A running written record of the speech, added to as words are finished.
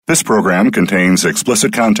This program contains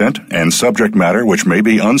explicit content and subject matter which may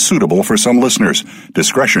be unsuitable for some listeners.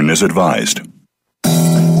 Discretion is advised.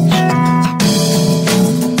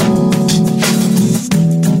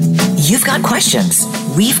 You've got questions.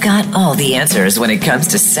 We've got all the answers when it comes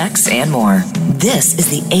to sex and more. This is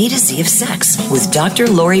the A to Z of Sex with Dr.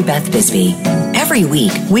 Lori Beth Bisbee. Every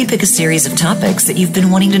week, we pick a series of topics that you've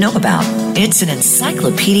been wanting to know about. It's an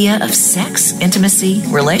encyclopedia of sex, intimacy,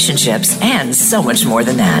 relationships, and so much more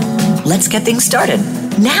than that. Let's get things started.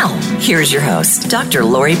 Now, here's your host, Dr.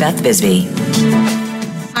 Lori Beth Bisbee.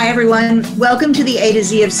 Hi, everyone. Welcome to the A to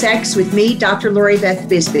Z of Sex with me, Dr. Lori Beth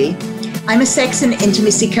Bisbee. I'm a sex and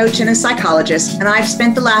intimacy coach and a psychologist, and I've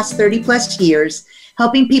spent the last 30 plus years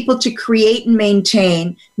helping people to create and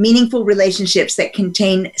maintain meaningful relationships that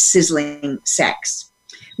contain sizzling sex.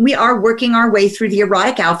 We are working our way through the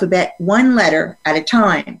erotic alphabet one letter at a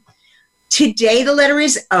time. Today, the letter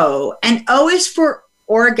is O, and O is for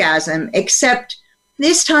orgasm, except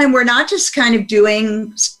this time we're not just kind of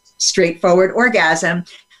doing straightforward orgasm.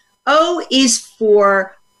 O is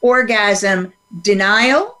for orgasm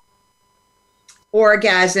denial,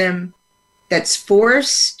 orgasm that's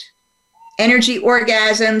forced, energy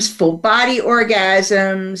orgasms, full body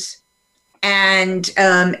orgasms, and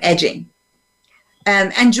edging.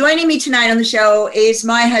 And joining me tonight on the show is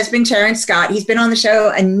my husband, Terrence Scott. He's been on the show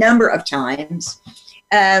a number of times.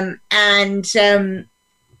 And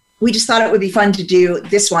we just thought it would be fun to do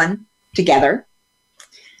this one together.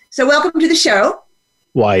 So welcome to the show.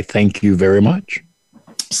 Why, thank you very much.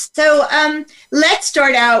 So let's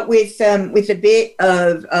start out with a bit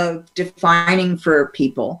of defining for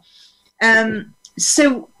people.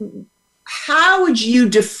 So how would you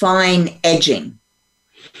define edging?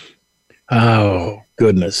 Oh,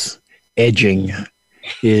 goodness. Edging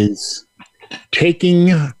is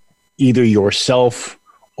taking either yourself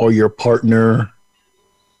or your partner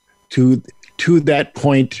to that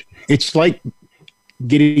point. It's like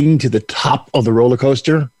getting to the top of the roller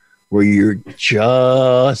coaster where you're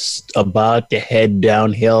just about to head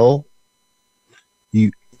downhill.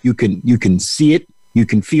 You can see it, you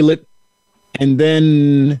can feel it, and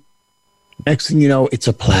then next thing you know, it's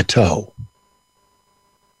a plateau.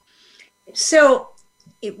 So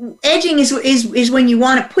edging is when you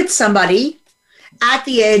want to put somebody at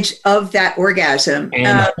the edge of that orgasm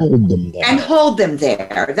and hold them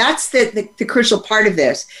there. That's the crucial part of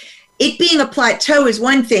this. It being a plateau is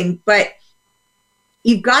one thing, but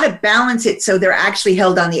you've got to balance it so they're actually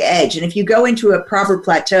held on the edge. And if you go into a proper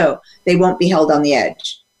plateau, they won't be held on the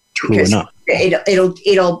edge. True enough.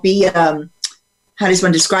 It'll be how does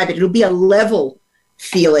one describe it? It'll be a level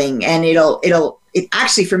feeling, and it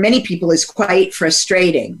actually for many people is quite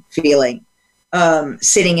frustrating feeling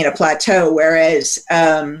sitting in a plateau. Whereas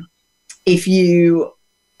if you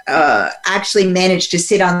actually manage to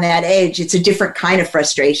sit on that edge, it's a different kind of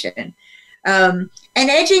frustration. And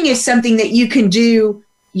edging is something that you can do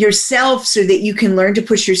yourself so that you can learn to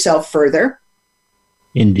push yourself further.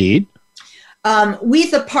 Indeed.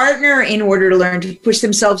 With a partner in order to learn to push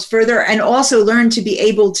themselves further and also learn to be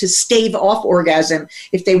able to stave off orgasm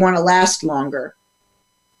if they want to last longer.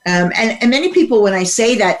 And many people, when I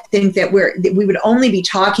say that, think that we would only be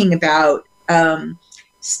talking about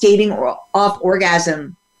staving off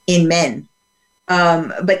orgasm in men.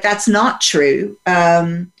 But that's not true.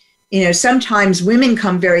 Sometimes women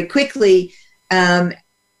come very quickly, and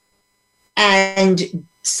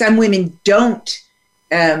some women don't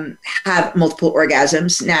have multiple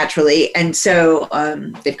orgasms naturally, and so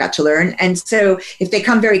they've got to learn. And so if they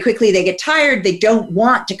come very quickly, they get tired. They don't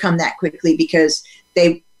want to come that quickly because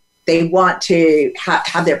they want to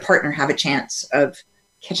have their partner have a chance of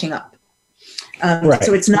catching up. Right.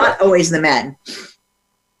 So it's not always the men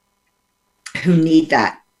who need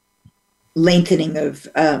that lengthening of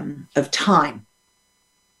time.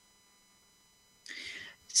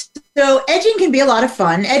 So edging can be a lot of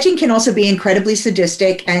fun. Edging can also be incredibly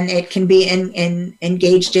sadistic, and it can be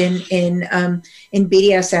engaged in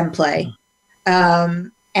BDSM play.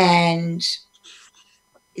 And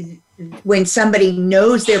when somebody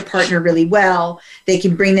knows their partner really well, they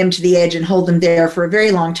can bring them to the edge and hold them there for a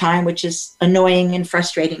very long time, which is annoying and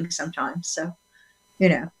frustrating sometimes. So,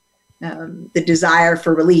 the desire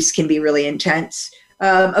for release can be really intense.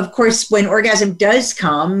 Of course, when orgasm does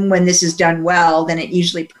come, when this is done well, then it's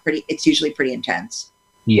usually pretty intense.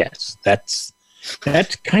 Yes, that's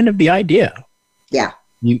kind of the idea. Yeah.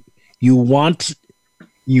 You want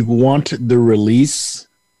the release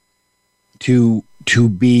to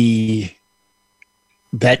be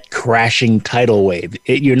that crashing tidal wave.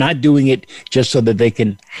 You're not doing it just so that they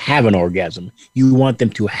can have an orgasm. You want them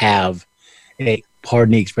to have a,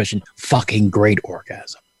 pardon the expression, fucking great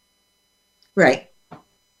orgasm. Right.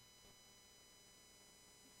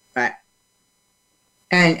 Right.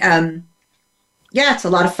 And yeah, it's a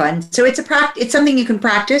lot of fun. So it's it's something you can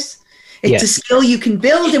practice. It's a skill you can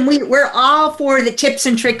build, and we're all for the tips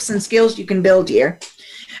and tricks and skills you can build here.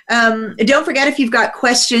 Don't forget, if you've got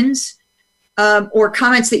questions or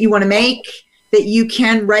comments that you want to make, that you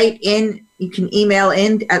can write in. You can email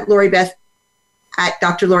in at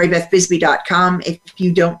drloribethbisbee.com if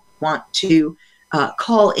you don't want to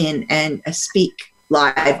call in and speak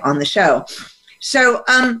live on the show. So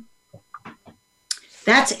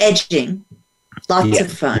that's edging. Lots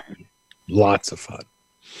of fun. Lots of fun.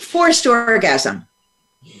 Forced orgasm.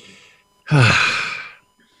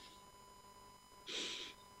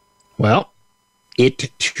 Well, it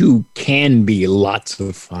too can be lots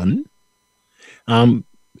of fun. From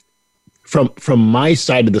my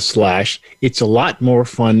side of the slash, it's a lot more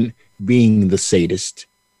fun being the sadist.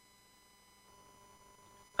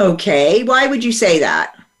 Okay, why would you say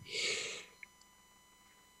that?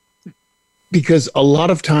 Because a lot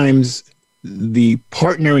of times the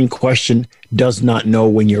partner in question does not know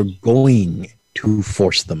when you're going to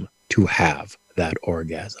force them to have that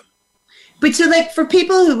orgasm. But so, like, for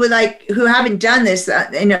people who haven't done this,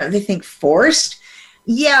 they think forced.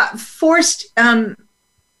 Yeah, forced can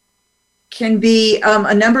be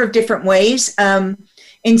a number of different ways.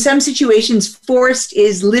 In some situations, forced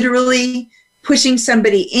is literally pushing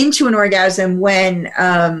somebody into an orgasm when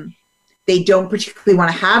they don't particularly want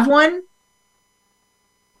to have one.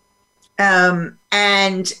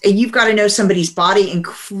 And you've got to know somebody's body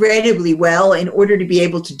incredibly well in order to be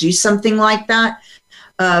able to do something like that.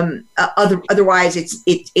 Otherwise,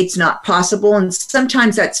 it's not possible. And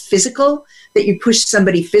sometimes that's physical, that you push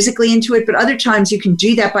somebody physically into it. But other times you can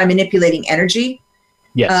do that by manipulating energy.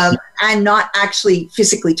 Yes. And not actually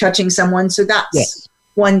physically touching someone. So that's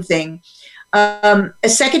one thing. A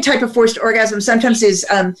second type of forced orgasm sometimes is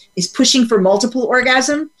pushing for multiple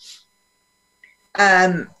orgasm.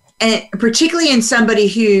 And particularly in somebody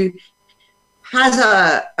who has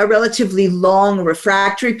a relatively long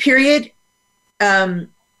refractory period.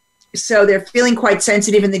 So they're feeling quite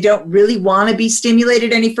sensitive and they don't really want to be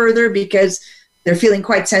stimulated any further because they're feeling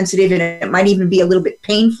quite sensitive, and it might even be a little bit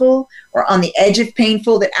painful or on the edge of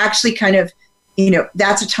painful. That actually kind of,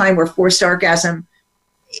 that's a time where forced orgasm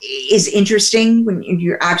is interesting, when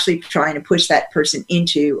you're actually trying to push that person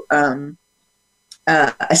into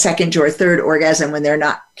a second or a third orgasm when they're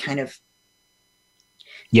not kind of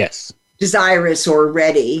desirous or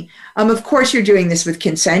ready. Of course, you're doing this with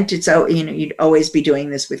consent. It's you'd always be doing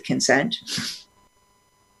this with consent,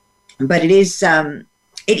 but it is a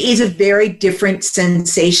very different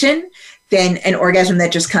sensation than an orgasm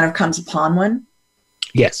that just kind of comes upon one.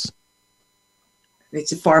 Yes,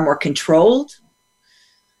 it's far more controlled,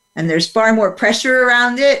 and there's far more pressure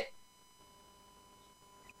around it,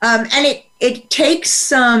 and it takes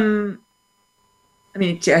some.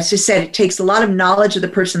 As I said, it takes a lot of knowledge of the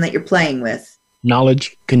person that you're playing with.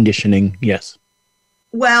 Knowledge, conditioning, yes.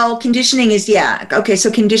 Well, conditioning is, okay, so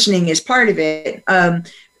conditioning is part of it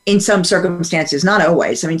in some circumstances, not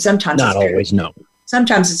always. Sometimes not always, no.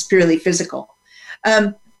 Sometimes it's purely physical.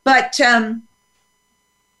 But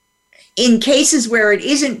in cases where it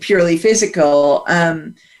isn't purely physical,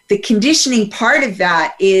 the conditioning part of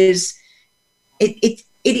that is,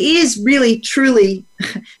 it is really, truly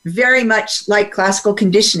very much like classical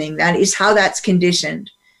conditioning. That is how that's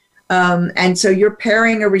conditioned. And so you're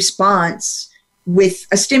pairing a response with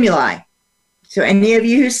a stimuli. So any of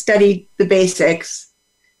you who studied the basics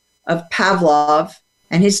of Pavlov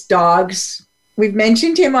and his dogs, we've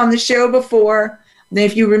mentioned him on the show before. And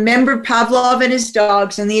if you remember Pavlov and his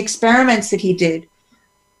dogs and the experiments that he did,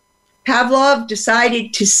 Pavlov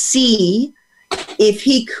decided to see if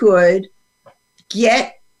he could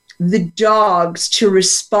get the dogs to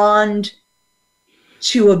respond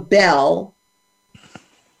to a bell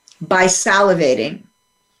by salivating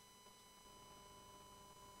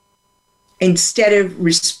instead of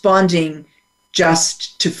responding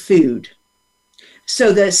just to food.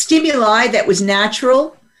 So the stimuli that was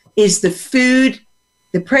natural is the food,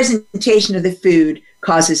 the presentation of the food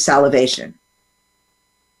causes salivation.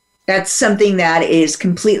 That's something that is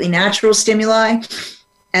completely natural stimuli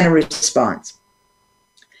and a response.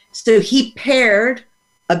 So he paired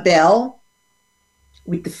a bell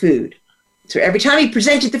with the food. So every time he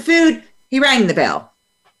presented the food, he rang the bell.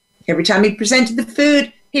 Every time he presented the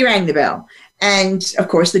food, he rang the bell. And of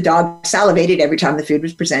course, the dog salivated every time the food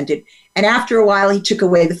was presented. And after a while, he took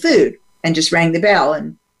away the food and just rang the bell,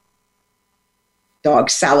 and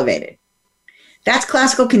dogs salivated. That's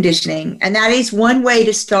classical conditioning, and that is one way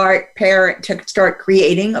to start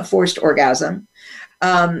creating a forced orgasm.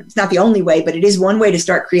 It's not the only way, but it is one way to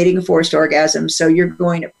start creating a forced orgasm. So you're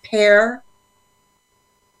going to pair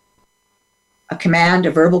a command,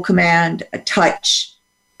 a verbal command, a touch,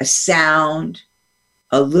 a sound,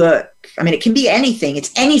 a look. I mean, it can be anything.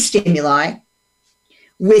 It's any stimuli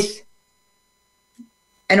with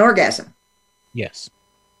an orgasm. Yes.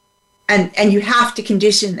 And you have to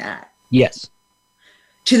condition that. Yes.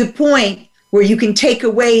 To the point where you can take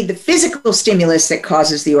away the physical stimulus that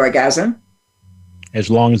causes the orgasm. As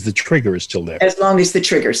long as the trigger is still there. As long as the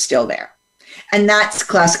trigger is still there. And that's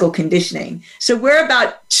classical conditioning. So we're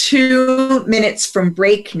about 2 minutes from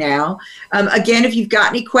break now. Again, if you've got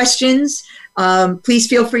any questions, please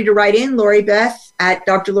feel free to write in, Lori Beth at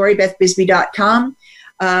drloribethbisbee.com.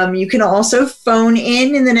 You can also phone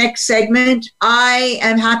in the next segment. I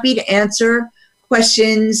am happy to answer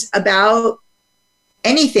questions about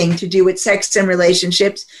anything to do with sex and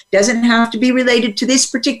relationships. Doesn't have to be related to this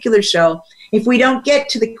particular show. If we don't get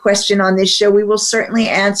to the question on this show, we will certainly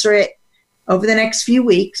answer it over the next few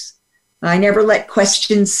weeks. I never let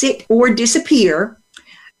questions sit or disappear.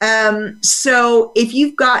 So if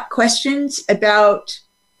you've got questions about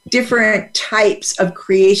different types of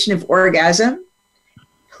creation of orgasm,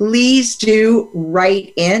 please do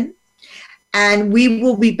write in. And we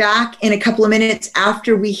will be back in a couple of minutes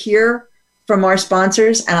after we hear from our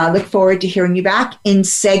sponsors. And I look forward to hearing you back in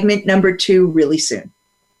segment number 2 really soon.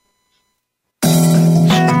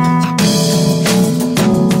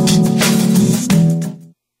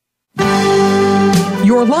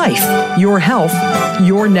 Your life, your health,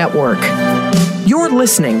 your network. You're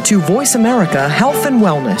listening to Voice America Health and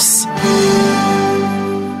Wellness.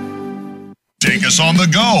 Take us on the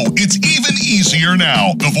go. It's even easier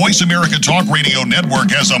now. The Voice America Talk Radio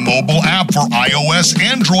Network has a mobile app for iOS,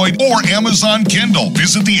 Android, or Amazon Kindle.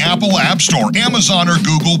 Visit the Apple App Store, Amazon, or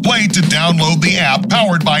Google Play to download the app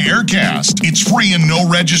powered by Aircast. It's free and no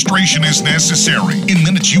registration is necessary. In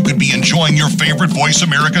minutes, you could be enjoying your favorite Voice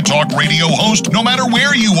America Talk Radio host no matter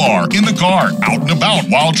where you are, in the car, out and about,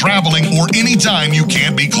 while traveling, or anytime you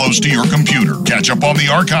can't be close to your computer. Catch up on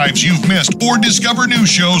the archives you've missed or discover new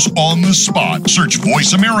shows on the spot. Search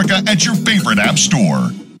Voice America at your favorite app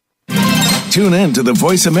store. Tune in to the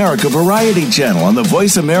Voice America Variety channel on the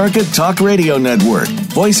Voice America Talk Radio Network.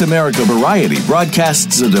 Voice America Variety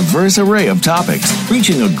broadcasts a diverse array of topics,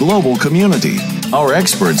 reaching a global community. Our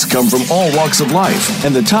experts come from all walks of life,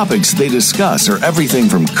 and the topics they discuss are everything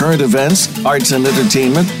from current events, arts and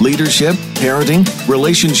entertainment, leadership, parenting,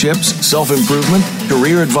 relationships, self-improvement,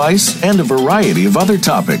 career advice, and a variety of other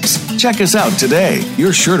topics. Check us out today.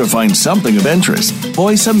 You're sure to find something of interest.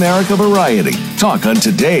 Voice America Variety. Talk on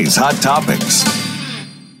today's hot topics.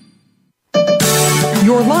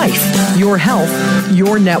 Your life, your health,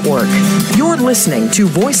 your network. You're listening to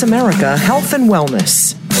Voice America Health and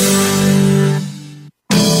Wellness.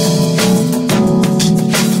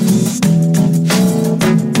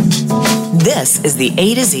 This is the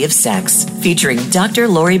A to Z of Sex, featuring Dr.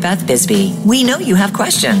 Lori Beth Bisbee. We know you have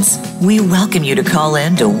questions. We welcome you to call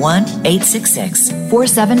in to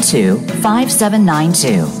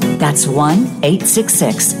 1-866-472-5792. That's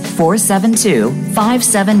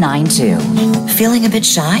 1-866-472-5792. Feeling a bit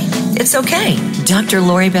shy? It's okay. Dr.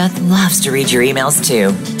 Lori Beth loves to read your emails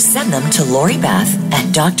too. Send them to Lori Beth at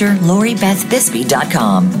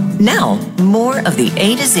drloribethbisbee.com. Now, more of the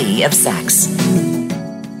A to Z of Sex.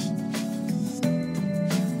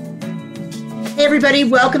 Hey everybody,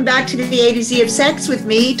 welcome back to the A to Z of Sex with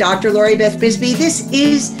me, Dr. Lori Beth Bisbee. This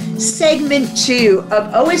is segment 2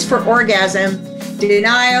 of O is for Orgasm,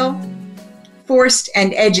 Denial, Forced,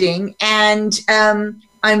 and Edging. And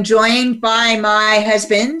I'm joined by my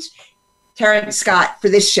husband, Terrence Scott, for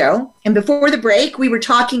this show. And before the break, we were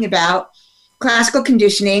talking about classical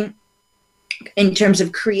conditioning in terms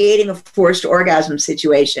of creating a forced orgasm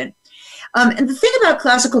situation. And the thing about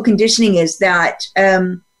classical conditioning is that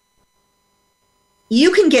you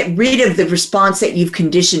can get rid of the response that you've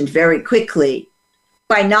conditioned very quickly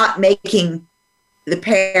by not making the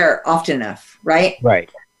pair often enough, right? Right.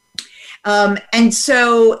 And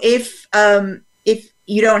so if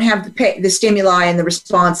you don't have the stimuli and the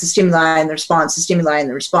response, the stimuli and the response, the stimuli and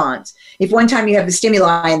the response, if one time you have the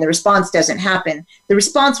stimuli and the response doesn't happen, the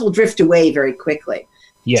response will drift away very quickly.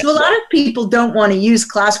 Yes. So a lot of people don't want to use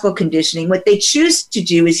classical conditioning. What they choose to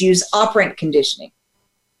do is use operant conditioning.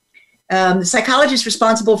 The psychologist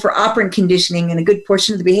responsible for operant conditioning in a good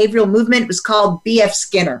portion of the behavioral movement was called B.F.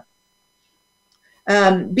 Skinner.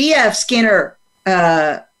 B.F. Skinner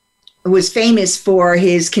was famous for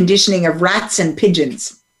his conditioning of rats and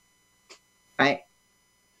pigeons, right?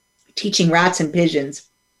 Teaching rats and pigeons.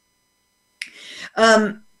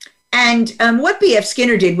 And what B.F.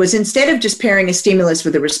 Skinner did was, instead of just pairing a stimulus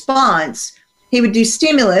with a response, he would do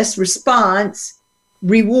stimulus, response,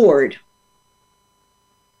 reward.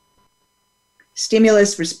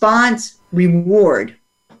 Stimulus, response, reward.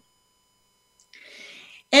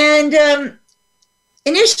 And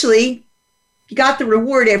initially, you got the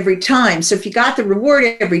reward every time. So if you got the reward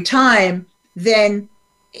every time, then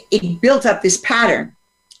it built up this pattern.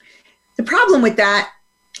 The problem with that,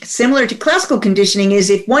 similar to classical conditioning, is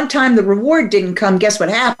if one time the reward didn't come, guess what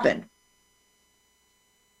happened?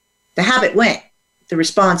 The habit went. The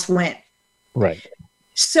response went. Right.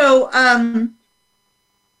 So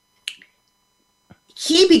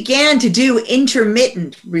he began to do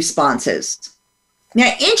intermittent responses.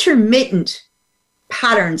 Now, intermittent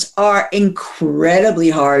patterns are incredibly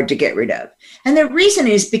hard to get rid of. And the reason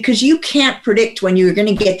is because you can't predict when you're going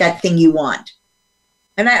to get that thing you want.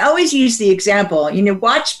 And I always use the example,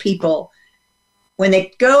 watch people when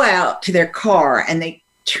they go out to their car and they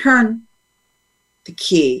turn the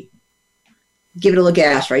key, give it a little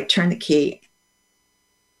gas, right? Turn the key,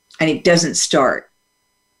 and it doesn't start.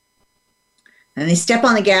 And they step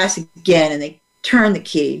on the gas again and they turn the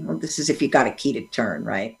key. Well, this is if you got a key to turn,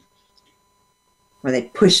 right? Or they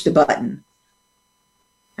push the button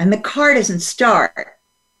and the car doesn't start.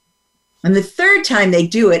 And the third time they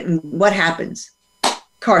do it, and what happens?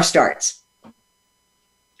 Car starts.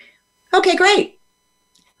 Okay, great.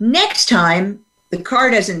 Next time the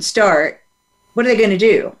car doesn't start, what are they going to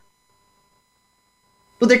do?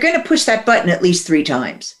 Well, they're going to push that button at least 3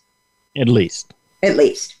 times. At least.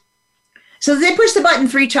 So they push the button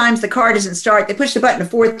 3 times, the car doesn't start. They push the button a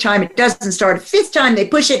 4th time, it doesn't start. A 5th time, they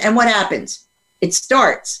push it, and what happens? It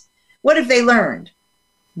starts. What have they learned?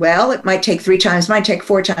 Well, it might take 3 times, might take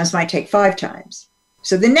 4 times, might take 5 times.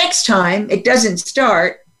 So the next time it doesn't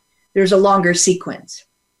start, there's a longer sequence.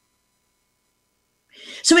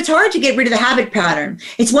 So it's hard to get rid of the habit pattern.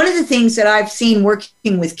 It's one of the things that I've seen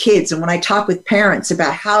working with kids, and when I talk with parents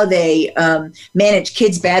about how they manage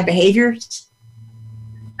kids' bad behaviors.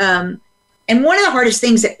 And one of the hardest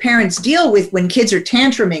things that parents deal with when kids are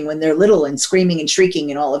tantruming, when they're little and screaming and shrieking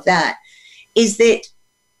and all of that, is that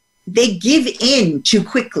they give in too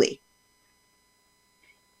quickly.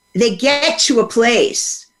 They get to a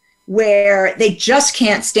place where they just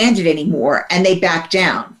can't stand it anymore and they back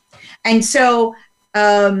down. And so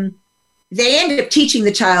they end up teaching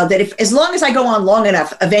the child that as long as I go on long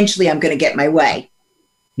enough, eventually I'm going to get my way.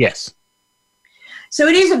 Yes. So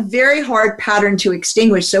it is a very hard pattern to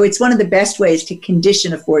extinguish. So it's one of the best ways to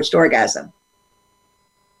condition a forced orgasm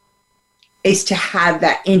is to have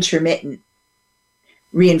that intermittent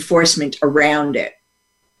reinforcement around it.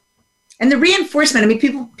 And the reinforcement,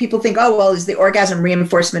 people think, oh, well, is the orgasm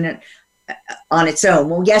reinforcement on its own?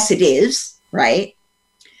 Well, yes, it is, right?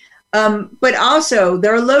 But also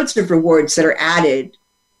there are loads of rewards that are added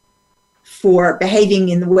for behaving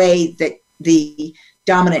in the way that the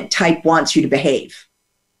dominant type wants you to behave,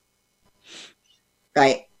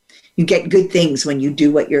 right? You get good things when you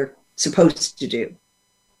do what you're supposed to do.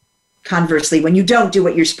 Conversely, when you don't do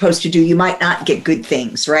what you're supposed to do, you might not get good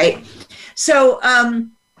things, right? So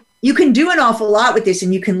you can do an awful lot with this,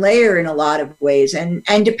 and you can layer in a lot of ways. And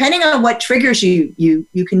depending on what triggers you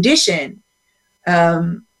condition,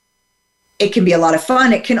 it can be a lot of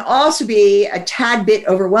fun. It can also be a tad bit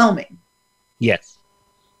overwhelming. Yes.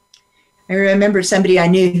 I remember somebody I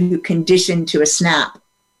knew who conditioned to a snap.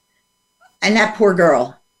 And that poor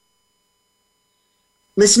girl.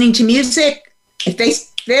 Listening to music, if they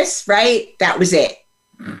this, right, that was it.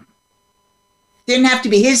 Didn't have to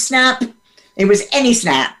be his snap. It was any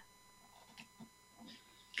snap.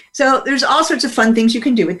 So there's all sorts of fun things you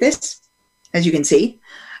can do with this, as you can see.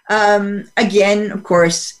 Again, of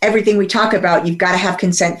course, everything we talk about, you've got to have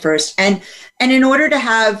consent first. And in order to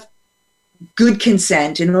have good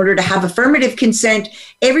consent, in order to have affirmative consent,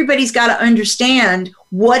 everybody's got to understand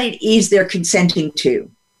what it is they're consenting to.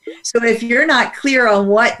 So if you're not clear on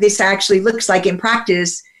what this actually looks like in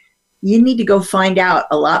practice, you need to go find out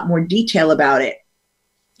a lot more detail about it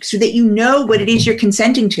so that you know what it is you're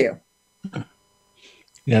consenting to.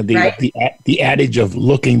 Yeah, right? the adage of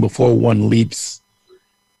looking before one leaps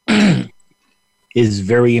is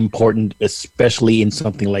very important, especially in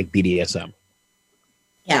something like BDSM.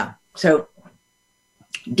 Yeah. So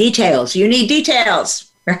details, you need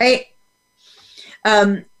details, right?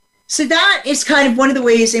 So that is kind of one of the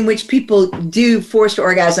ways in which people do forced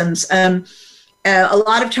orgasms. A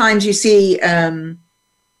lot of times you see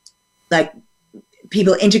like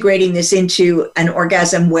people integrating this into an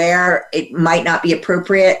orgasm where it might not be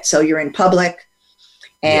appropriate. So you're in public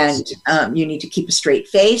and yes. You need to keep a straight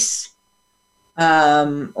face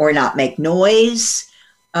or not make noise.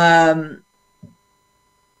 or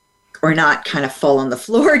not kind of fall on the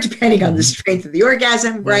floor, depending on the strength of the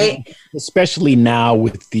orgasm, right? Especially now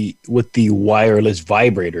with the wireless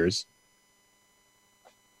vibrators.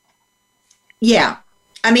 Yeah.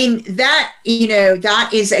 I mean, that, that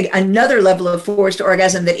is another level of forced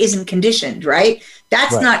orgasm that isn't conditioned, right?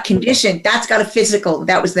 That's Right. not conditioned. That's got a physical,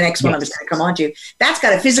 that was the next one I was going to come on to. That's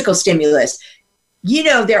got a physical stimulus.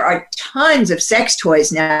 There are tons of sex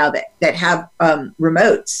toys now that have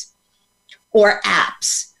remotes or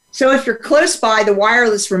apps. So if you're close by, the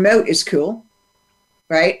wireless remote is cool,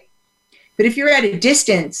 right? But if you're at a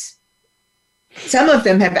distance, some of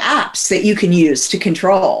them have apps that you can use to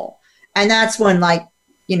control. And that's when,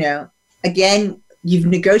 again, you've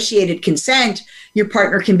negotiated consent. Your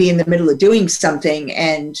partner can be in the middle of doing something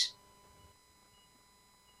and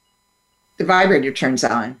the vibrator turns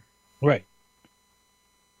on. Right.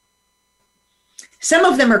 Some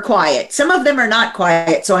of them are quiet. Some of them are not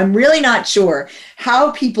quiet. So I'm really not sure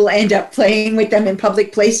how people end up playing with them in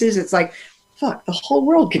public places. It's like, fuck, the whole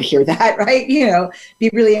world could hear that, right?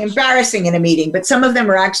 Be really embarrassing in a meeting. But some of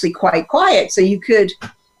them are actually quite quiet. So you could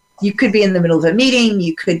be in the middle of a meeting.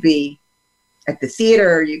 You could be at the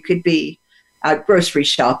theater. You could be out grocery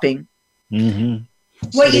shopping. Mm-hmm.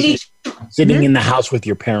 What you need sitting in the house with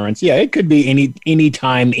your parents. Yeah, it could be any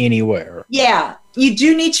time, anywhere. Yeah. You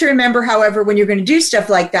do need to remember, however, when you're going to do stuff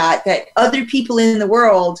like that other people in the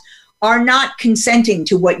world are not consenting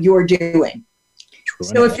to what you're doing. True.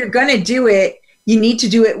 So if you're going to do it, you need to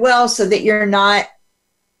do it well so that you're not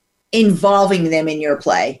involving them in your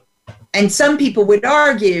play. And some people would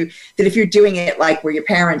argue that if you're doing it like where your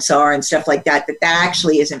parents are and stuff like that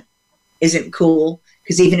actually isn't cool,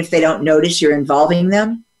 because even if they don't notice, you're involving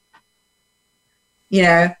them.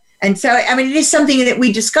 And so, I mean, it is something that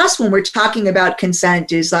we discuss when we're talking about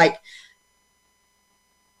consent, is like,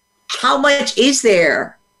 how much is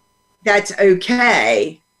there that's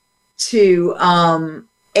okay to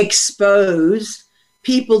expose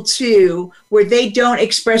people to, where they don't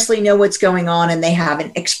expressly know what's going on and they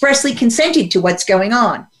haven't expressly consented to what's going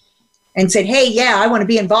on and said, hey, yeah, I want to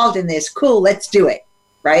be involved in this. Cool, let's do it.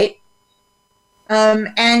 Right?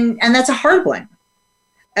 And that's a hard one.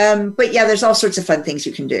 But yeah, there's all sorts of fun things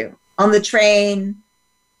you can do. On the train,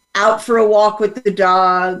 out for a walk with the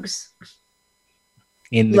dogs,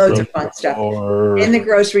 loads of fun stuff. In the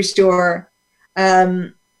grocery store.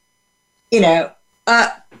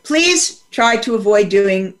 Please try to avoid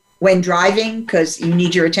doing when driving, because you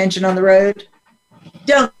need your attention on the road.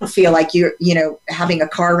 Don't feel like you're, having a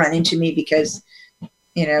car run into me because,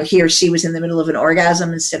 he or she was in the middle of an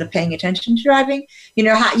orgasm instead of paying attention to driving.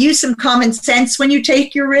 Use some common sense when you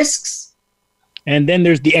take your risks. And then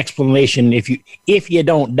there's the explanation if you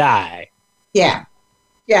don't die. Yeah.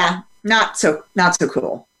 Yeah. Not so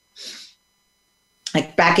cool.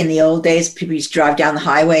 Like back in the old days, people used to drive down the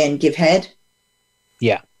highway and give head.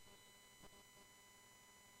 Yeah.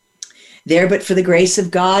 There, but for the grace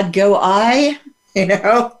of God, go I, when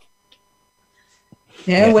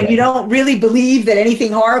you don't really believe that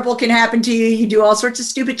anything horrible can happen to you, you do all sorts of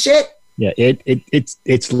stupid shit. Yeah,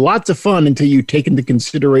 it's lots of fun until you take into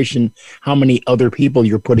consideration how many other people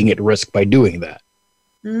you're putting at risk by doing that.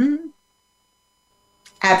 Mm-hmm.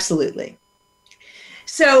 Absolutely.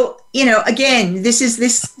 So, again, this is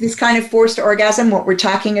this kind of forced orgasm. What we're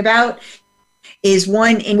talking about is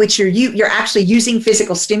one in which you're actually using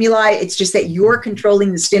physical stimuli. It's just that you're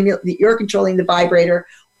controlling you're controlling the vibrator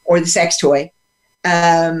or the sex toy.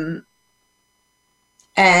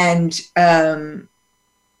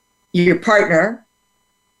 Your partner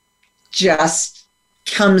just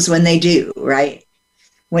comes when they do, right?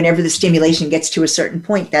 Whenever the stimulation gets to a certain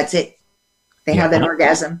point, that's it. They have an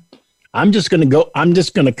orgasm. I'm just going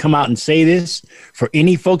to come out and say this for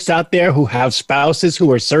any folks out there who have spouses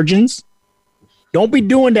who are surgeons. Don't be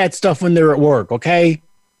doing that stuff when they're at work, okay?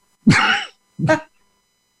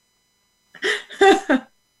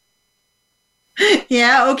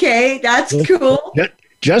 Yeah, okay, that's cool.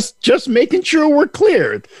 Just making sure we're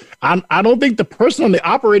clear. I don't think the person on the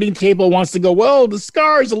operating table wants to go, well, the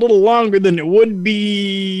scar is a little longer than it would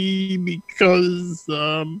be because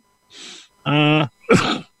Well,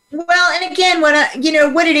 and again,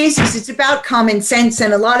 what it is it's about common sense,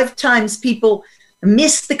 and a lot of times people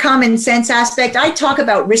miss the common sense aspect. I talk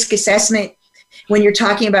about risk assessment when you're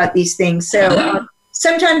talking about these things. So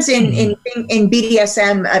sometimes in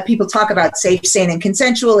BDSM, people talk about safe, sane, and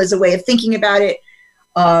consensual as a way of thinking about it,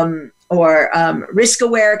 or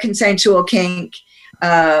risk-aware consensual kink.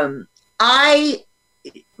 I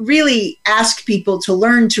really ask people to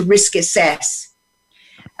learn to risk assess.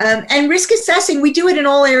 And risk assessing, we do it in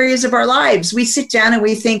all areas of our lives. We sit down and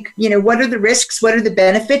we think, what are the risks? What are the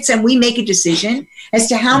benefits? And we make a decision as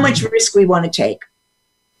to how much risk we want to take.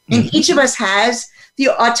 And each of us has the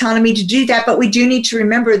autonomy to do that. But we do need to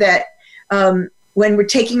remember that when we're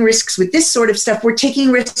taking risks with this sort of stuff, we're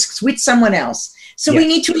taking risks with someone else. So we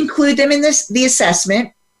need to include them in the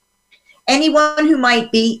assessment. Anyone who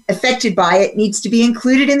might be affected by it needs to be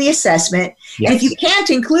included in the assessment. Yes. And if you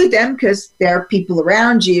can't include them because there are people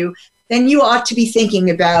around you, then you ought to be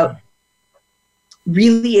thinking about,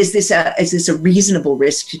 really, is this a reasonable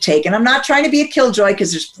risk to take? And I'm not trying to be a killjoy,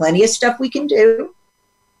 because there's plenty of stuff we can do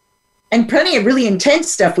and plenty of really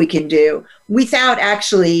intense stuff we can do without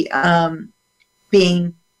actually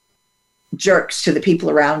being jerks to the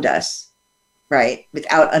people around us. Right,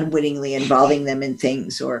 without unwittingly involving them in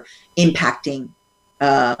things or impacting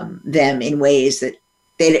them in ways that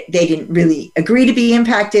they didn't really agree to be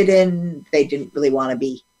impacted in, they didn't really want to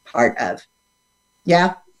be part of.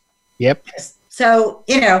 Yeah? Yep. So,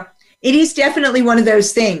 it is definitely one of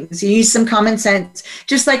those things. You use some common sense,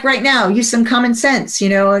 just like right now, use some common sense. These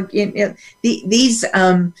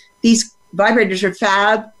vibrators are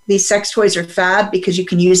fab. These sex toys are fab because you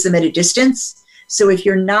can use them at a distance. So if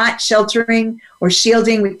you're not sheltering or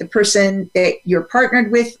shielding with the person that you're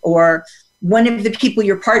partnered with or one of the people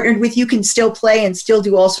you're partnered with, you can still play and still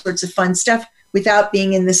do all sorts of fun stuff without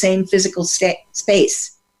being in the same physical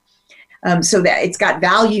space. So that it's got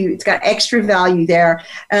value, it's got extra value there.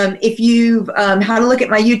 If you've had a look at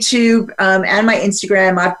my YouTube and my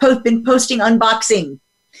Instagram, I've been posting unboxing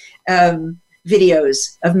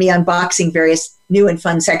videos of me unboxing various new and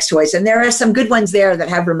fun sex toys. And there are some good ones there that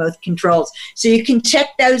have remote controls. So you can check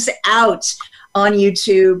those out on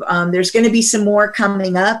YouTube. There's going to be some more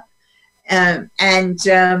coming up. And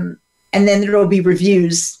then there will be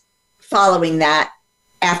reviews following that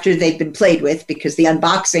after they've been played with, because the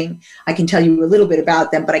unboxing, I can tell you a little bit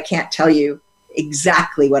about them, but I can't tell you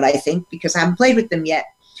exactly what I think because I haven't played with them yet.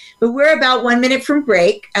 But we're about 1 minute from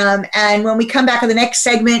break. And when we come back on the next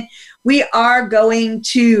segment, we are going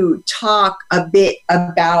to talk a bit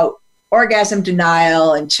about orgasm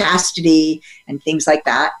denial and chastity and things like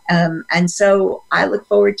that. And so I look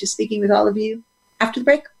forward to speaking with all of you after the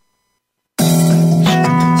break.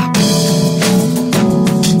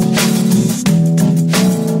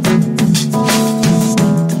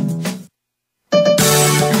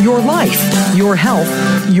 Your life, your health,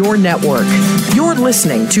 your network. You're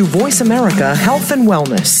listening to Voice America Health and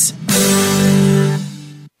Wellness.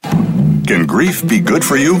 Can grief be good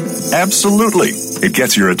for you? Absolutely. It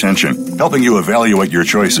gets your attention, helping you evaluate your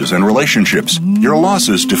choices and relationships. Your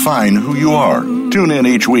losses define who you are. Tune in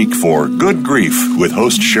each week for Good Grief with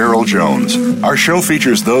host Cheryl Jones. Our show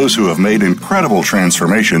features those who have made incredible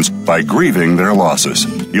transformations by grieving their losses.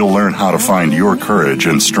 You'll learn how to find your courage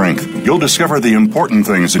and strength. You'll discover the important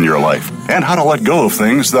things in your life and how to let go of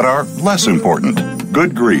things that are less important.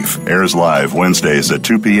 Good Grief airs live Wednesdays at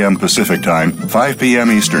 2 p.m. Pacific Time, 5 p.m.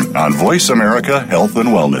 Eastern on Voice America Health and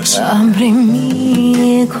Wellness.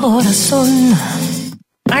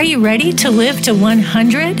 Are you ready to live to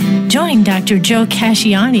 100? Join Dr. Joe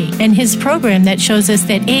Casciani and his program that shows us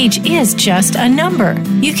that age is just a number.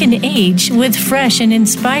 You can age with fresh and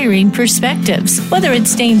inspiring perspectives, whether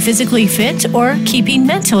it's staying physically fit or keeping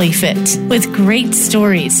mentally fit. With great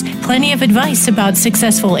stories, plenty of advice about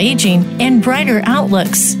successful aging, and brighter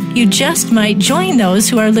outlooks. You just might join those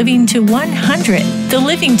who are living to 100. The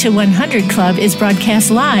Living to 100 Club is broadcast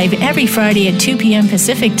live every Friday at 2 p.m.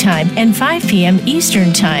 Pacific Time and 5 p.m.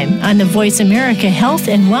 Eastern Time on the Voice America Health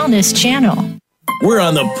and Wellness channel. We're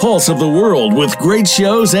on the pulse of the world with great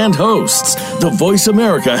shows and hosts. The Voice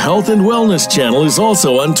America Health and Wellness channel is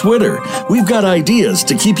also on Twitter. We've got ideas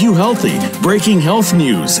to keep you healthy, breaking health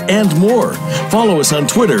news, and more. Follow us on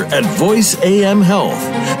Twitter at VoiceAM Health.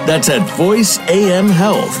 That's at VoiceAM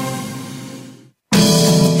Health.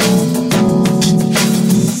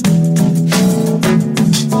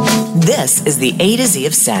 This is the A to Z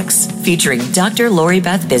of Sex, featuring Dr. Lori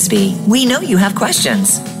Beth Bisbee. We know you have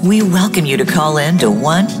questions. We welcome you to call in to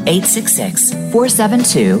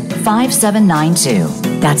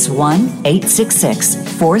 1-866-472-5792. That's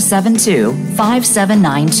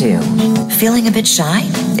 1-866-472-5792. Feeling a bit shy?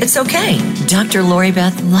 It's okay. Dr. Lori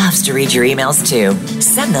Beth loves to read your emails too.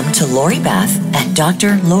 Send them to LoriBeth at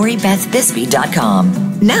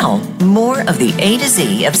drloribethbisbee.com. Now, more of the A to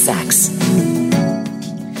Z of Sex.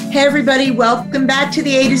 Hey everybody, welcome back to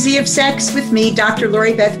the A to Z of Sex with me, Dr.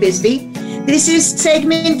 Lori Beth Bisbee. This is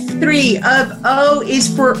segment 3 of O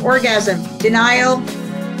is for Orgasm, Denial,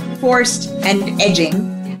 Forced, and Edging.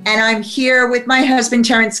 And I'm here with my husband,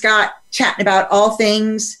 Terrence Scott, chatting about all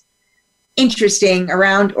things interesting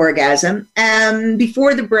around orgasm.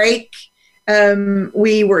 Before the break,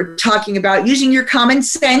 we were talking about using your common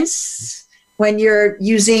sense when you're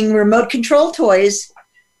using remote control toys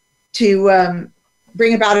to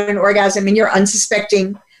bring about an orgasm in your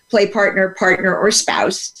unsuspecting play partner, or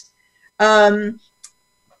spouse.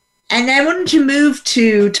 And I wanted to move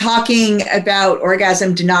to talking about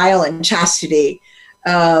orgasm denial and chastity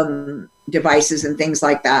devices and things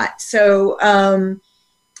like that. So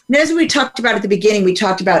as we talked about at the beginning, we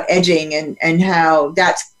talked about edging and how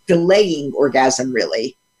that's delaying orgasm,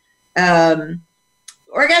 really.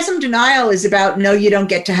 Orgasm denial is about, no, you don't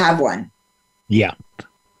get to have one. Yeah.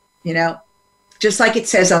 Just like it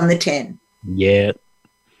says on the tin. Yeah.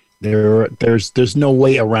 There's no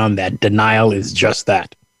way around that. Denial is just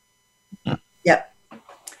that.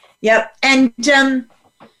 Yep. And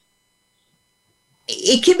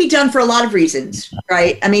it can be done for a lot of reasons,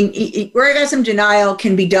 right? I mean, orgasm denial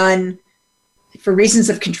can be done for reasons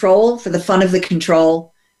of control, for the fun of the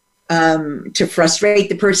control, to frustrate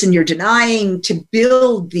the person you're denying, to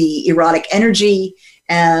build the erotic energy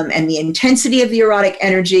and the intensity of the erotic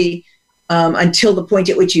energy until the point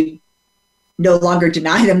at which you no longer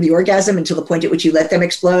deny them the orgasm, until the point at which you let them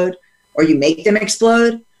explode or you make them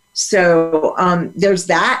explode. So there's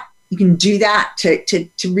that. You can do that to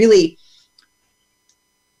really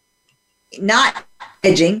not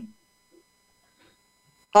edging,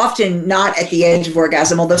 often not at the edge of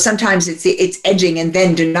orgasm, although sometimes it's edging and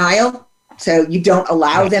then denial. So you don't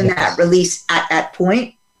allow them that release at that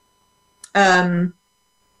point.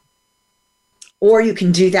 Or you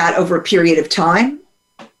can do that over a period of time.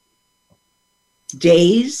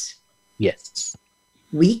 Days. Yes.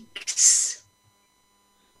 Weeks.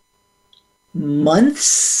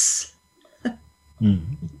 Months.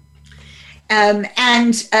 And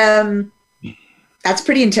that's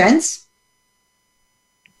pretty intense.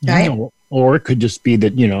 Right? Or it could just be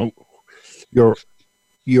that,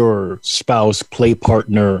 your spouse, play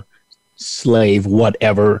partner, slave,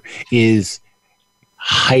 whatever, is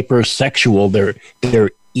hypersexual.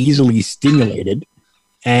 They're easily stimulated,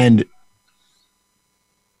 and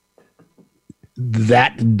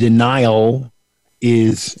that denial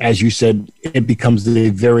is, as you said, it becomes a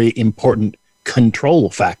very important control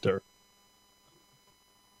factor.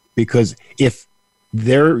 Because if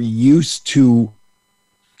they're used to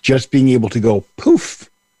just being able to go poof,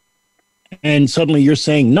 and suddenly you're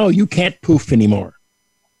saying, no, you can't poof anymore.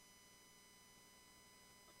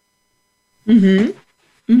 Mm-hmm.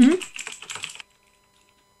 Mm-hmm.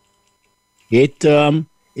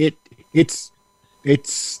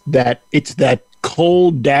 It's that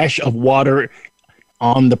cold dash of water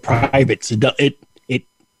on the privates. It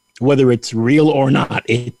whether it's real or not,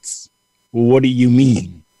 it's, what do you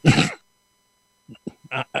mean?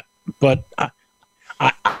 But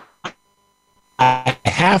I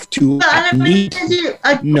have to.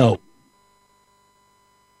 No.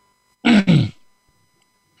 I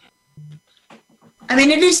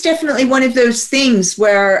mean, it is definitely one of those things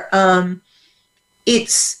where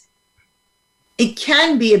it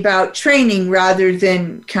can be about training rather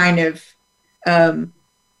than kind of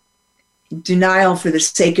denial for the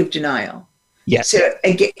sake of denial. Yes. So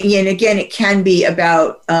again, it can be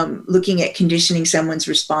about looking at conditioning someone's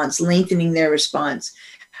response, lengthening their response.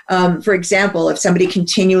 For example, if somebody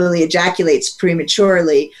continually ejaculates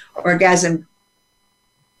prematurely,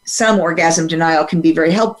 some orgasm denial can be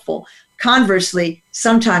very helpful. Conversely,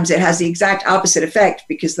 sometimes it has the exact opposite effect,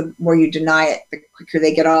 because the more you deny it, the quicker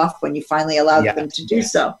they get off when you finally allow them to do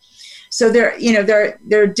so. So there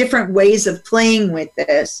are different ways of playing with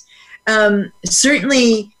this.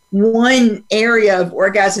 Certainly, one area of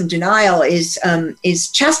orgasm denial is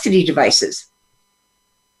chastity devices.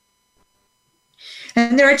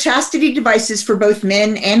 And there are chastity devices for both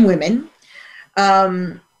men and women.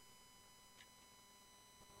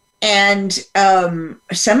 And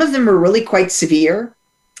some of them are really quite severe.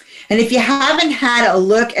 And if you haven't had a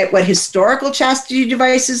look at what historical chastity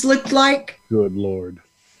devices looked like. Good Lord.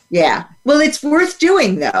 Yeah. Well, it's worth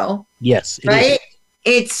doing, though. Yes. Right?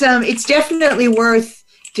 It's definitely worth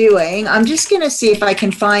doing. I'm just going to see if I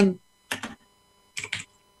can find.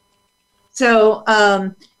 So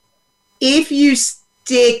if you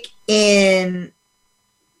stick in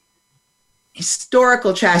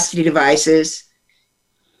historical chastity devices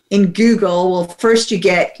in Google, well, first you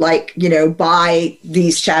get buy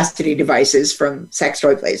these chastity devices from sex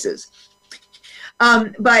toy places.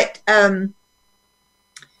 Well,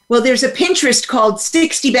 there's a Pinterest called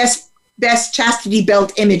 60 best chastity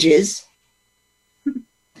belt images,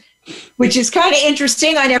 which is kind of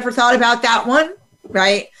interesting. I never thought about that one,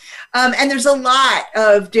 right? And there's a lot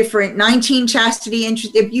of different 19 chastity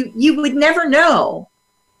interests. If you would never know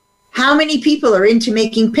how many people are into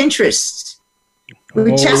making Pinterests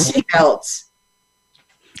with chastity belts.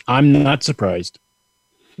 I'm not surprised.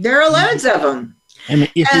 There are loads of them. I mean,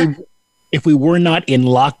 if we were not in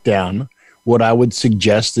lockdown, what I would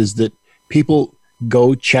suggest is that people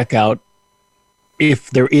go check out, if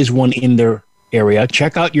there is one in their area,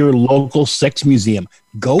 check out your local sex museum.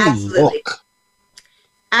 Go look.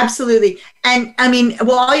 Absolutely. And I mean,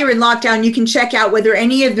 while you're in lockdown, you can check out whether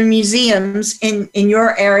any of the museums in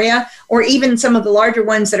your area, or even some of the larger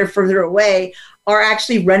ones that are further away, are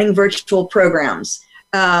actually running virtual programs.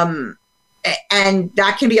 And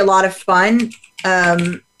that can be a lot of fun.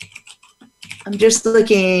 I'm just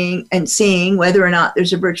looking and seeing whether or not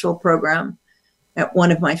there's a virtual program at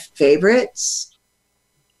one of my favorites.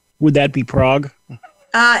 Would that be Prague?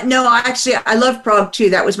 No, actually, I love Prague too.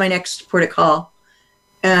 That was my next port of call.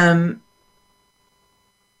 So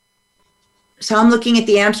I'm looking at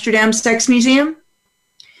the Amsterdam Sex Museum,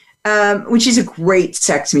 which is a great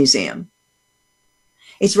sex museum.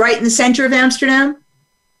 It's right in the center of Amsterdam,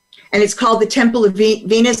 and it's called the Temple of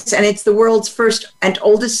Venus, and it's the world's first and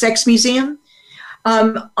oldest sex museum.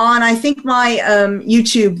 On, I think, my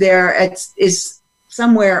YouTube there, is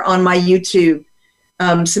somewhere on my YouTube,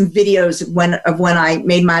 some videos of when I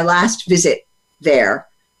made my last visit there.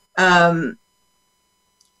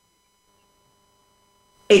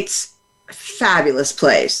 It's a fabulous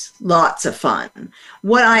place, lots of fun.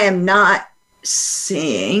 What I am not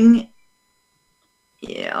seeing,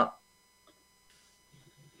 oh,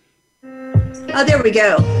 there we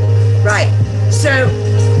go. Right. So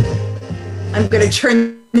I'm going to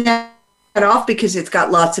turn that off because it's got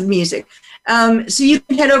lots of music. So you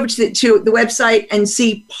can head over to the website and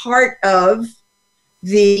see part of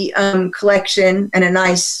the collection and a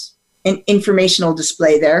nice informational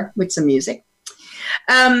display there with some music.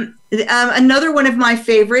 Another one of my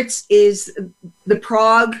favorites is the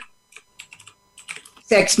Prague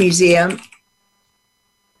Sex Museum,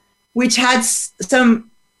 which had some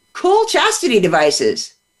cool chastity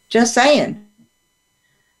devices. Just saying.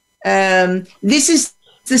 This is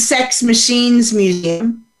the Sex Machines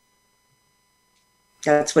Museum.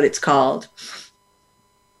 That's what it's called.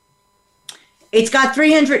 It's got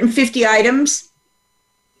 350 items,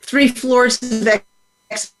 3 floors of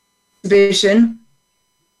exhibition,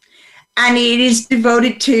 and it is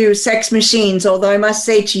devoted to sex machines, although I must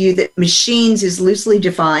say to you that machines is loosely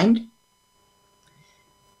defined.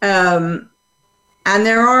 And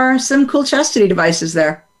there are some cool chastity devices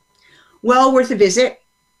there. Well worth a visit.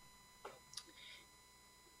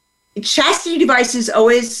 Chastity devices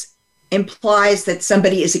always implies that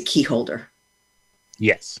somebody is a key holder.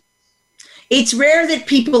 Yes. It's rare that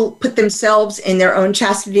people put themselves in their own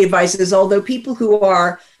chastity devices, although people who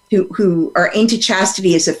are into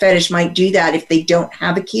chastity as a fetish might do that if they don't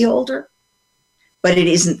have a key holder, but it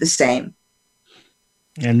isn't the same.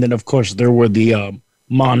 And then, of course, there were the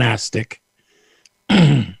monastic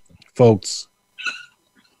folks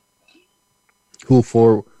who,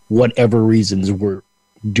 for whatever reasons, were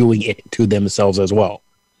doing it to themselves as well.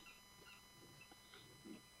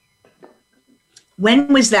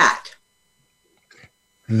 When was that?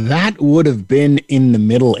 That would have been in the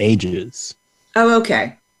Middle Ages. Oh,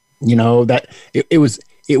 okay. You know, that it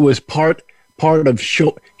was part of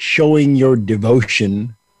showing your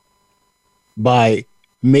devotion by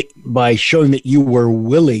showing that you were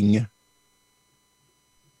willing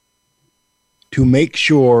to make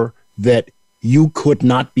sure that you could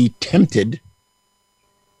not be tempted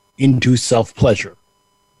into self-pleasure.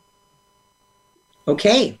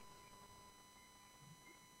 Okay.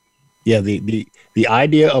 Yeah, the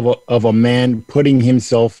idea of a man putting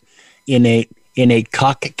himself in a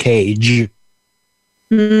cock cage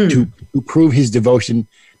to prove his devotion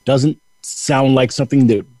doesn't sound like something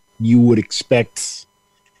that you would expect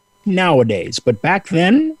nowadays, but back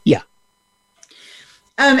then, yeah.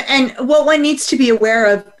 And what one needs to be aware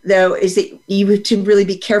of, though, is that you have to really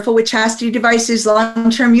be careful with chastity devices.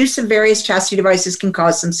 Long-term use of various chastity devices can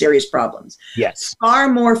cause some serious problems. Yes. Far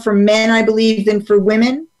more for men, I believe, than for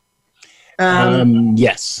women.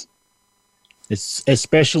 Yes. It's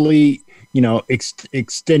especially,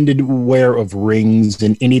 extended wear of rings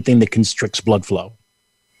and anything that constricts blood flow.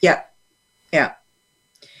 Yeah. Yeah.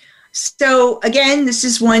 So again, this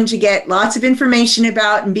is one to get lots of information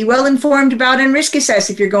about and be well informed about and risk assess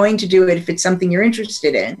if you're going to do it, if it's something you're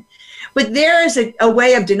interested in. But there is a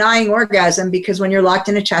way of denying orgasm, because when you're locked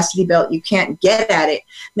in a chastity belt, you can't get at it.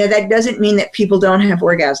 Now, that doesn't mean that people don't have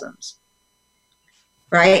orgasms,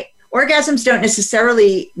 right? Orgasms don't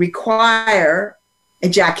necessarily require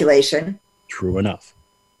ejaculation. True enough.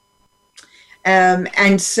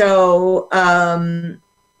 And so,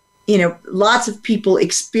 lots of people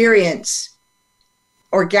experience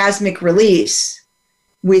orgasmic release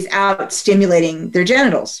without stimulating their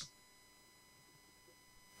genitals.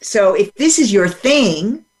 So if this is your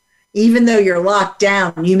thing, even though you're locked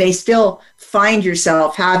down, you may still find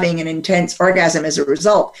yourself having an intense orgasm as a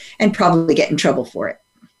result and probably get in trouble for it.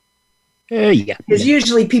 Because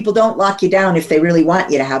usually people don't lock you down if they really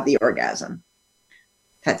want you to have the orgasm.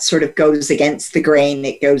 That sort of goes against the grain.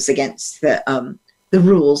 It goes against the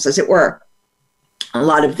rules, as it were, a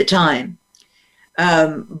lot of the time.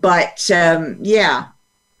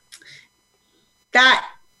 That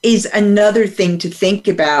is another thing to think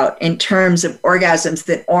about in terms of orgasms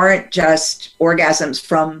that aren't just orgasms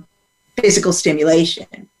from physical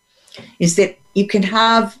stimulation, is that you can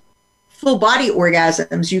have full body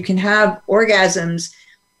orgasms. You can have orgasms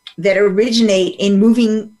that originate in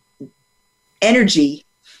moving energy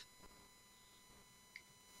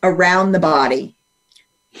around the body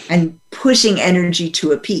and pushing energy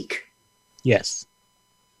to a peak. Yes.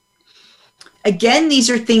 Again, these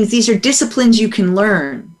are disciplines you can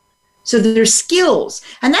learn. So they're skills.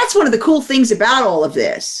 And that's one of the cool things about all of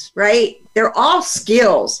this, right? They're all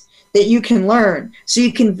skills that you can learn. So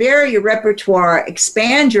you can vary your repertoire,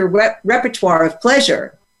 expand your repertoire of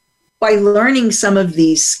pleasure by learning some of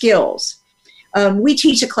these skills. We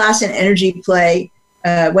teach a class in energy play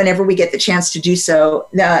whenever we get the chance to do so.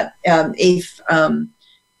 If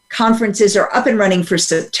conferences are up and running for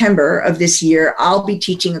September of this year, I'll be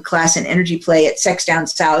teaching a class in energy play at Sex Down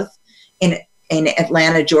South in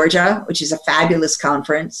Atlanta, Georgia, which is a fabulous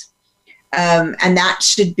conference. And that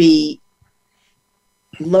should be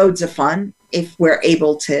loads of fun if we're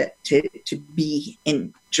able to be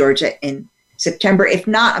in Georgia in September. If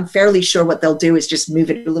not, I'm fairly sure what they'll do is just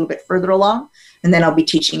move it a little bit further along, and then I'll be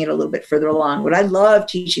teaching it a little bit further along. But I love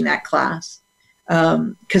teaching that class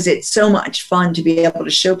because it's so much fun to be able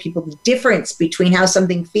to show people the difference between how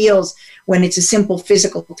something feels when it's a simple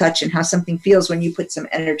physical touch and how something feels when you put some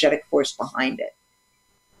energetic force behind it.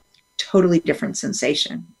 Totally different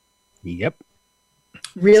sensation. Yep.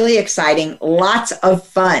 Really exciting, lots of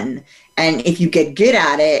fun. And if you get good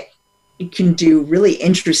at it, you can do really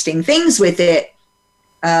interesting things with it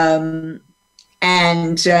and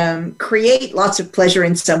create lots of pleasure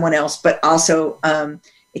in someone else, but also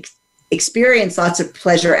experience lots of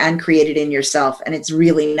pleasure and create it in yourself. And it's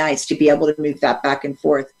really nice to be able to move that back and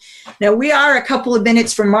forth. Now, we are a couple of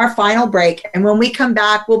minutes from our final break. And when we come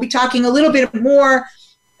back, we'll be talking a little bit more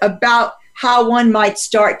about how one might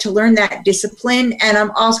start to learn that discipline. And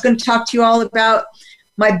I'm also going to talk to you all about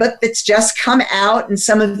my book that's just come out and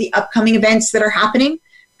some of the upcoming events that are happening,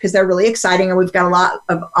 because they're really exciting. And we've got a lot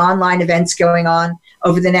of online events going on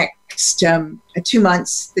over the next 2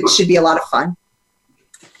 months that should be a lot of fun.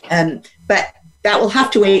 But that will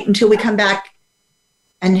have to wait until we come back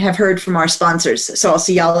and have heard from our sponsors. So I'll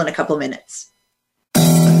see y'all in a couple of minutes.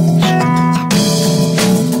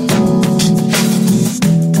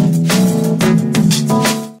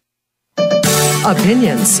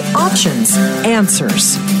 Opinions, options,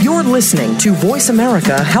 answers. You're listening to Voice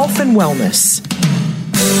America Health and Wellness.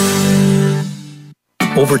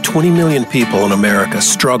 Over 20 million people in America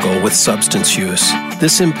struggle with substance use.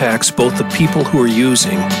 This impacts both the people who are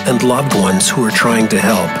using and loved ones who are trying to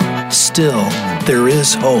help. Still, there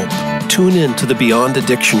is hope. Tune in to the Beyond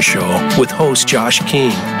Addiction Show with host Josh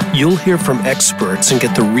King. You'll hear from experts and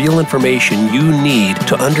get the real information you need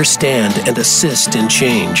to understand and assist in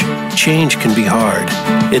change. Change can be hard.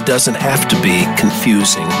 It doesn't have to be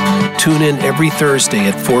confusing. Tune in every Thursday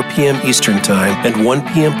at 4 p.m. Eastern Time and 1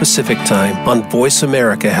 p.m. Pacific Time on Voice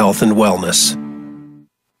America Health and Wellness.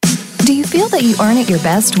 Do you feel that you aren't at your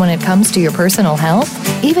best when it comes to your personal health?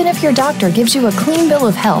 Even if your doctor gives you a clean bill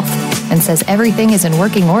of health and says everything is in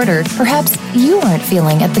working order, perhaps you aren't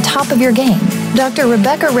feeling at the top of your game. Dr.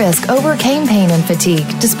 Rebecca Risk overcame pain and fatigue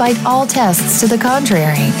despite all tests to the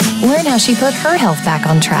contrary. Learn how she put her health back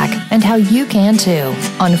on track and how you can too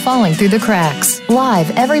on Falling Through the Cracks.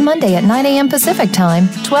 Live every Monday at 9 a.m. Pacific Time,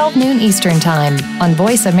 12 noon Eastern Time on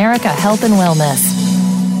Voice America Health and Wellness.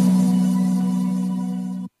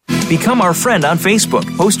 Become our friend on Facebook.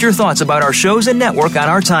 Post your thoughts about our shows and network on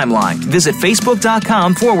our timeline. Visit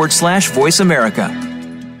Facebook.com/Voice America.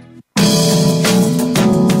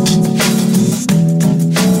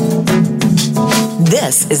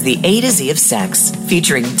 This is the A to Z of Sex,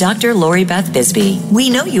 featuring Dr. Lori Beth Bisbee. We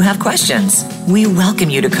know you have questions. We welcome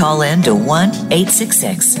you to call in to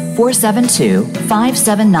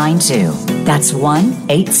 1-866-472-5792. That's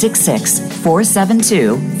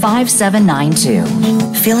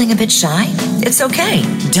 1-866-472-5792. Feeling a bit shy? It's okay.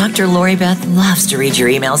 Dr. Lori Beth loves to read your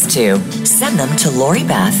emails too. Send them to Lori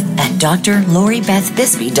Beth at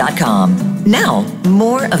drloribethbisbee.com. Now,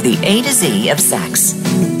 more of the A to Z of sex.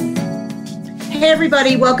 Hey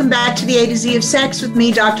everybody, welcome back to the A to Z of Sex with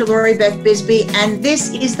me, Dr. Lori Beth Bisbee, and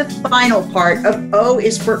this is the final part of O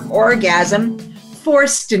is for Orgasm,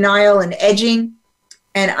 Forced Denial and Edging.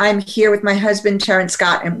 And I'm here with my husband, Terrence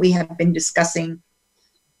Scott, and we have been discussing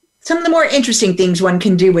some of the more interesting things one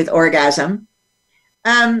can do with orgasm.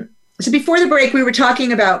 So before the break, we were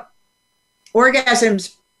talking about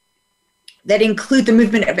orgasms that include the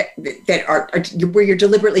movement of that are where you're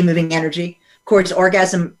deliberately moving energy. Of course,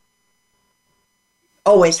 orgasm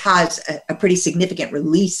always has a pretty significant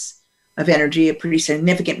release of energy, a pretty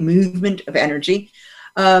significant movement of energy.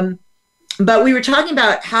 But we were talking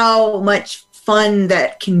about how much fun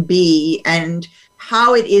that can be and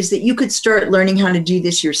how it is that you could start learning how to do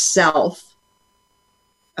this yourself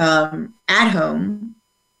at home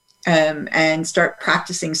and start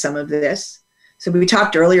practicing some of this. So we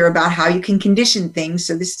talked earlier about how you can condition things.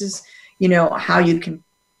 So this is, how you can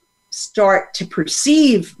start to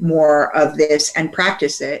perceive more of this and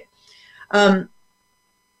practice it.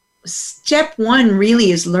 Step one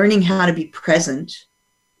really is learning how to be present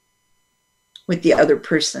with the other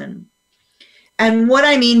person. And what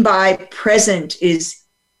I mean by present is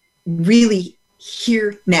really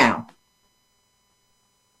here now.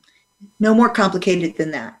 No more complicated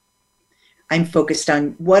than that. I'm focused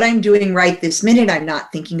on what I'm doing right this minute. I'm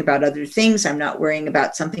not thinking about other things. I'm not worrying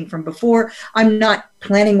about something from before. I'm not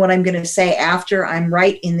planning what I'm going to say after. I'm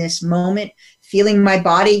right in this moment, feeling my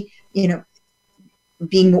body,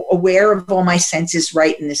 being aware of all my senses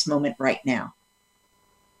right in this moment right now.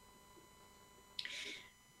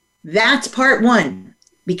 That's part one,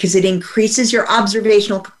 because it increases your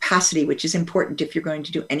observational capacity, which is important if you're going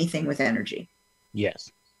to do anything with energy.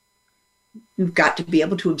 Yes. You've got to be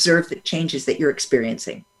able to observe the changes that you're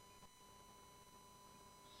experiencing.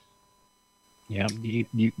 Yeah,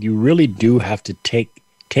 you really do have to take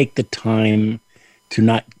the time to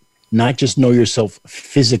not just know yourself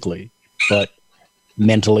physically, but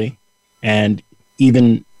mentally and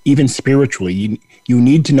even spiritually. You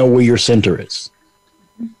need to know where your center is.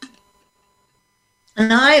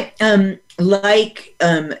 And I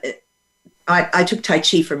took Tai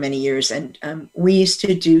Chi for many years, and we used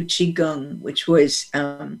to do Qigong, which was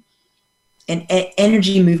an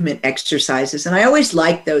energy movement exercises. And I always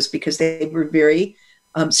liked those because they were very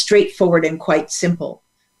straightforward and quite simple.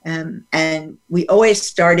 And we always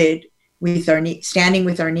started with standing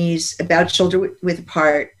with our knees about shoulder width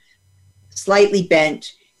apart, slightly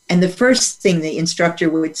bent. And the first thing the instructor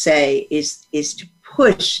would say is to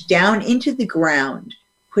push down into the ground,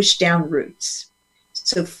 push down roots.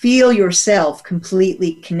 So feel yourself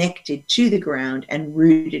completely connected to the ground and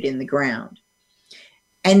rooted in the ground.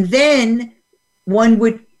 And then one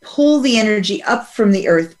would pull the energy up from the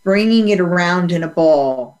earth, bringing it around in a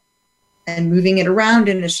ball and moving it around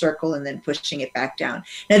in a circle and then pushing it back down.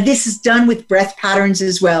 Now, this is done with breath patterns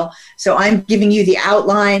as well. So I'm giving you the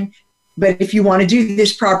outline, but if you want to do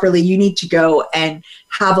this properly, you need to go and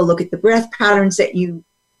have a look at the breath patterns that you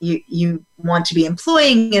want to be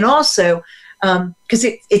employing. And also, because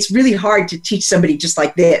it's really hard to teach somebody just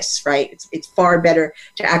like this, right? It's far better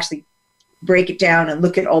to actually break it down and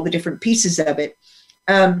look at all the different pieces of it.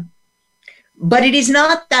 But it is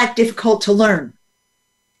not that difficult to learn.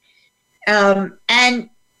 And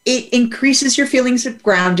it increases your feelings of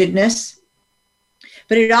groundedness,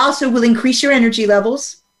 but it also will increase your energy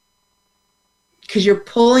levels because you're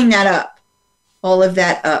pulling that up, all of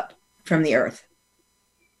that up from the earth.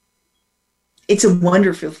 It's a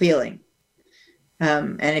wonderful feeling.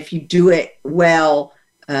 And if you do it well,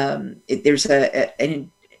 there's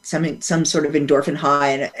some sort of endorphin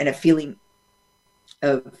high and a feeling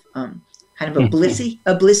of kind of a blissy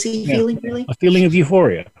feeling, really. A feeling of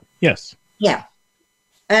euphoria, yes. Yeah.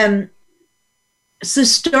 So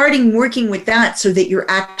starting working with that so that you're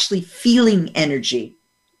actually feeling energy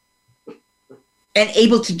and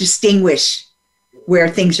able to distinguish where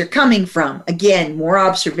things are coming from. Again, more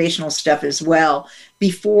observational stuff as well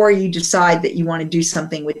before you decide that you want to do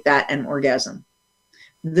something with that and orgasm.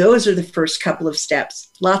 Those are the first couple of steps.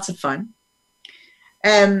 Lots of fun.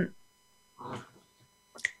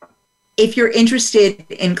 If you're interested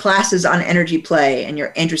in classes on energy play and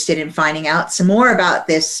you're interested in finding out some more about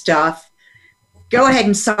this stuff, go ahead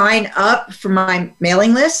and sign up for my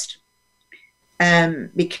mailing list.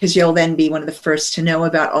 Because you'll then be one of the first to know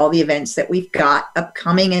about all the events that we've got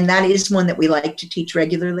upcoming. And that is one that we like to teach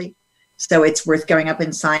regularly. So it's worth going up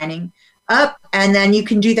and signing up. And then you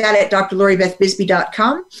can do that at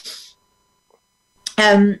drloribethbisbee.com.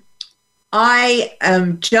 I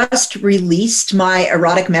just released my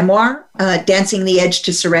erotic memoir, Dancing the Edge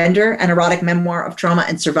to Surrender, an erotic memoir of trauma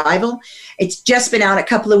and survival. It's just been out a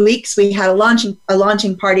couple of weeks. We had a launching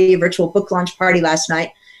party, a virtual book launch party last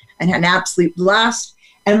night, and had an absolute blast.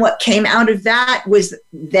 And what came out of that was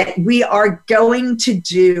that we are going to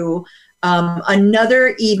do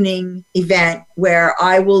another evening event where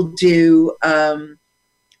I will do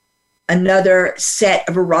another set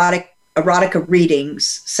of erotica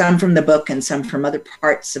readings, some from the book and some from other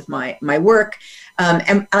parts of my work.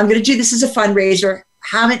 And I'm going to do this as a fundraiser.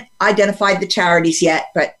 Haven't identified the charities yet,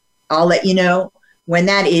 but I'll let you know when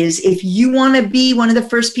that is. If you want to be one of the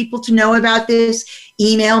first people to know about this,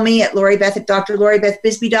 email me at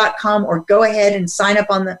LoriBeth@drloribethbisbee.com, or go ahead and sign up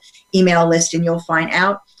on the email list and you'll find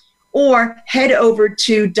out. Or head over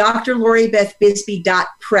to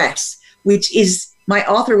drloribethbisbee.press, which is my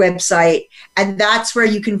author website, and that's where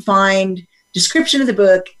you can find description of the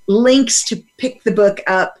book, links to pick the book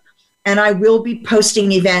up, and I will be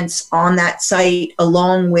posting events on that site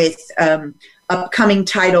along with upcoming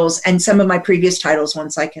titles and some of my previous titles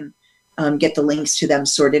once I can get the links to them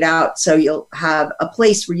sorted out. So you'll have a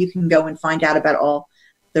place where you can go and find out about all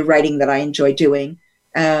the writing that I enjoy doing,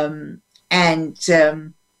 and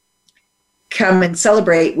come and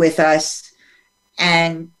celebrate with us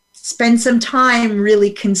and spend some time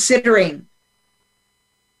really considering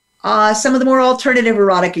some of the more alternative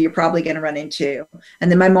erotica you're probably going to run into.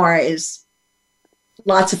 And the memoir is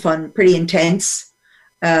lots of fun, pretty intense,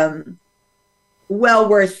 well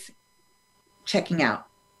worth checking out.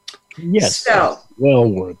 Yes, so well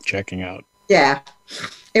worth checking out. Yeah,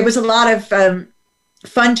 it was a lot of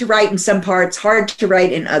fun to write in some parts, hard to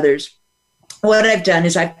write in others. What I've done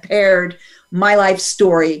is I've paired my life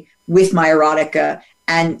story with my erotica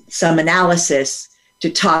and some analysis to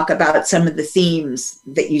talk about some of the themes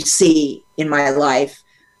that you see in my life.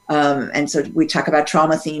 And so we talk about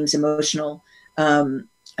trauma themes, emotional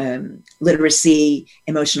literacy,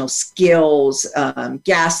 emotional skills,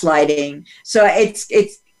 gaslighting. So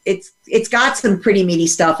it's got some pretty meaty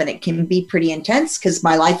stuff, and it can be pretty intense because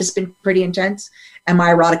my life has been pretty intense and my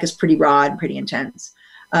erotica is pretty raw and pretty intense.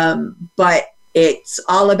 But it's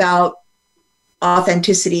all about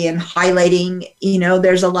authenticity and highlighting,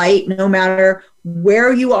 there's a light no matter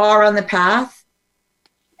where you are on the path.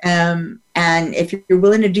 And if you're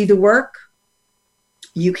willing to do the work,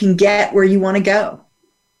 you can get where you want to go.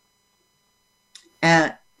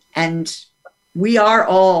 And we are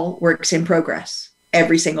all works in progress,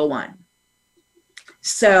 every single one.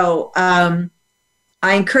 So I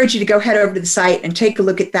encourage you to go head over to the site and take a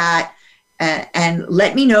look at that, and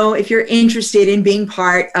let me know if you're interested in being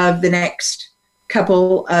part of the next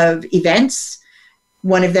couple of events.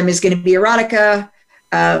 One of them is going to be erotica.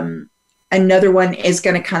 Another one is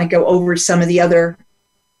going to kind of go over some of the other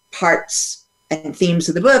parts and themes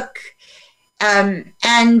of the book. And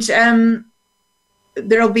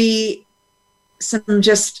there'll be some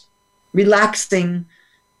just relaxing,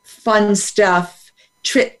 fun stuff,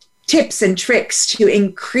 tips and tricks to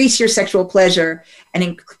increase your sexual pleasure and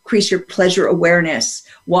increase your pleasure awareness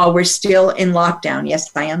while we're still in lockdown.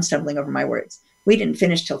 Yes, I am stumbling over my words. We didn't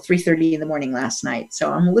finish till 3:30 in the morning last night,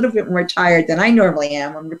 so I'm a little bit more tired than I normally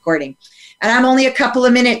am on recording. And I'm only a couple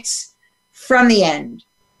of minutes from the end.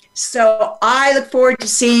 So I look forward to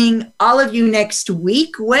seeing all of you next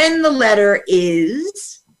week when the letter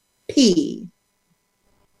is P.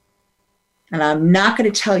 And I'm not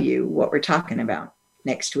going to tell you what we're talking about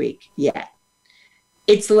next week yet.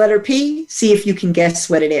 It's the letter P. See if you can guess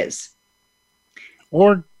what it is.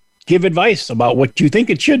 Or give advice about what you think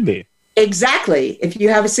it should be. Exactly. If you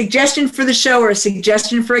have a suggestion for the show or a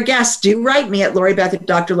suggestion for a guest, do write me at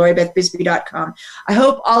LoriBeth@drloribethbisbee.com. I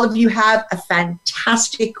hope all of you have a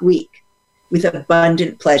fantastic week with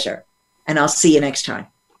abundant pleasure, and I'll see you next time.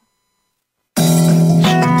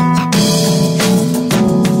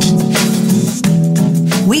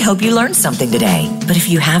 We hope you learned something today. But if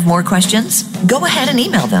you have more questions, go ahead and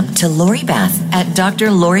email them to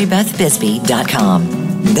LoriBeth@drloribethbisbee.com.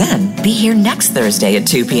 Then be here next Thursday at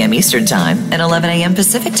 2 p.m. Eastern Time and 11 a.m.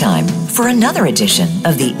 Pacific Time for another edition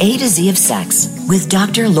of the A to Z of Sex with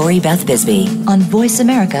Dr. Lori Beth Bisbee on Voice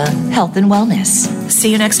America Health and Wellness.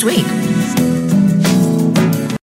 See you next week.